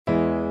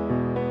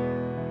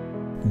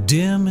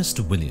Dear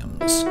Mr.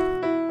 Williams,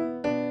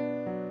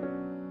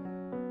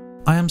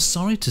 I am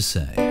sorry to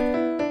say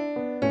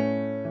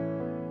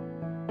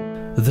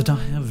that I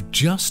have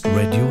just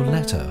read your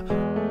letter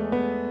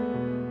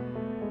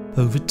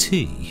over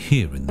tea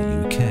here in the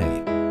UK,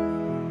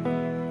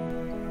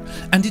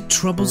 and it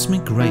troubles me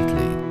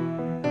greatly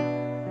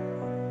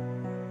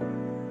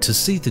to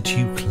see that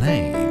you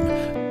claim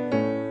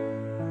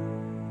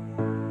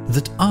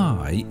that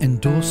I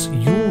endorse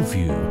your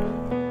view,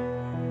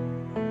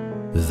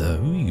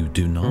 though you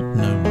do not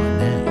know my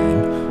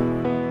name,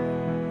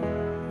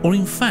 or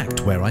in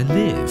fact where I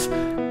live,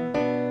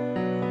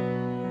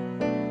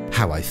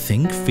 how I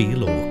think,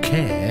 feel or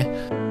care.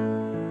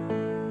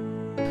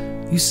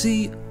 You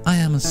see, I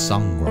am a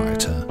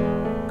songwriter,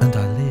 and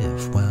I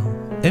live, well,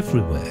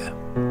 everywhere.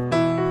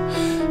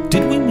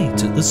 Did we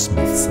meet at the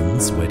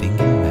Smithsons' wedding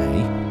in May?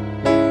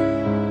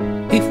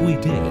 If we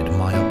did,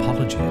 my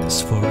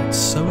apologies, for it's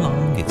so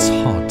long it's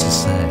hard to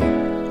say.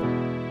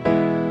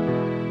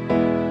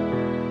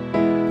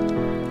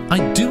 I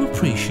do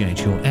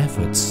appreciate your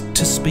efforts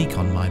to speak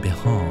on my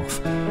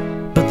behalf,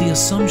 but the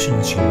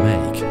assumptions you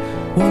make,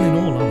 well, in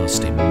all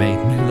honesty,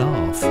 made me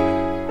laugh.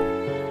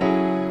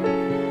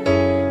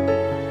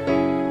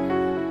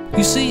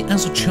 You see,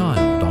 as a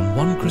child, on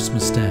one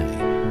Christmas Day,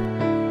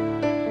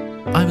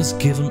 I was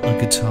given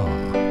a guitar.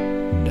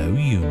 No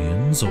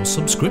unions or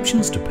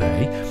subscriptions to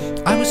pay.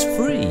 I was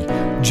free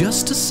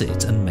just to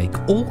sit and make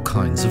all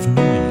kinds of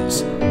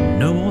noise.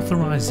 No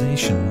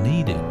authorization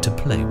needed to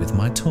play with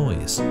my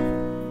toys.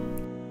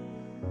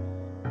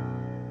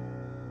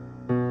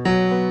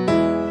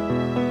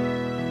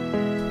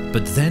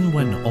 But then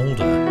when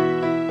older,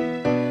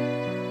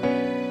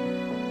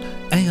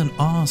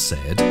 A&R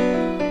said,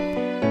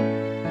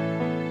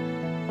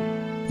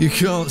 "You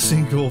can't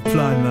sing or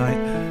play, mate,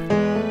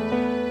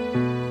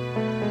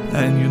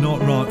 and you're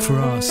not right for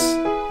us.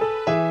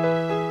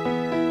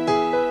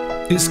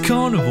 It's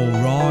kind of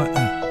alright,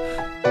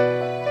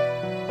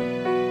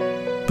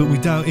 but we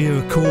don't hear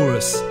a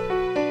chorus.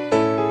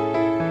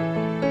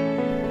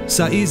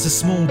 So here's a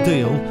small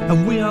deal,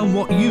 and we own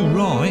what you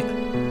write,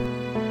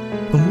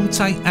 and we'll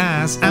take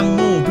ours and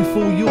more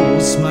before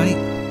yours, mate.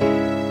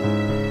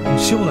 I'm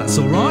sure that's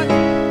alright."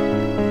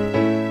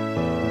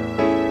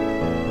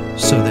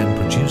 So then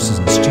producers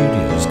and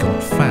studios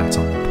got fat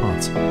on the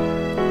pot,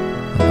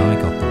 and I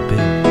got the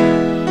bill,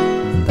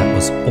 and that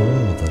was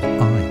all that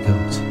I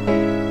got.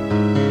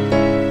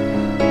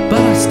 But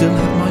I still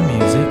have my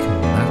music,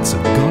 and that's a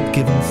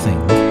God-given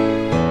thing,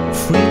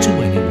 free to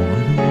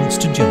anyone who wants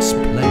to just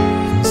play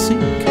and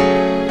sing.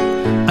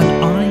 And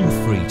I'm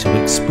free to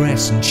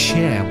express and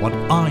share what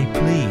I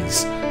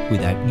please,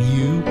 without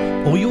you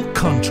or your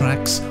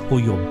contracts or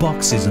your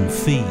boxes and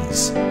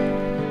fees.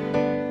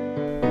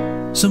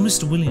 So,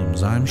 Mr.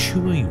 Williams, I am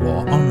sure you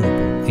are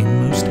honourable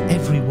in most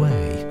every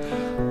way,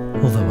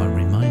 although I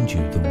remind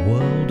you the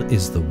world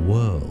is the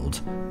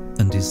world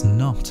and is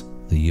not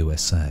the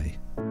USA.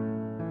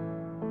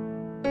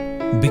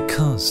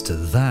 Because to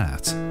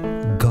that,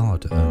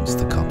 God owns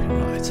the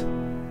copyright,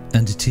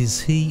 and it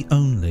is He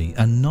only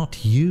and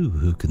not you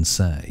who can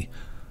say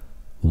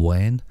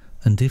when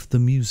and if the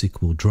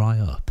music will dry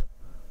up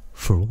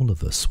for all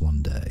of us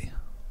one day.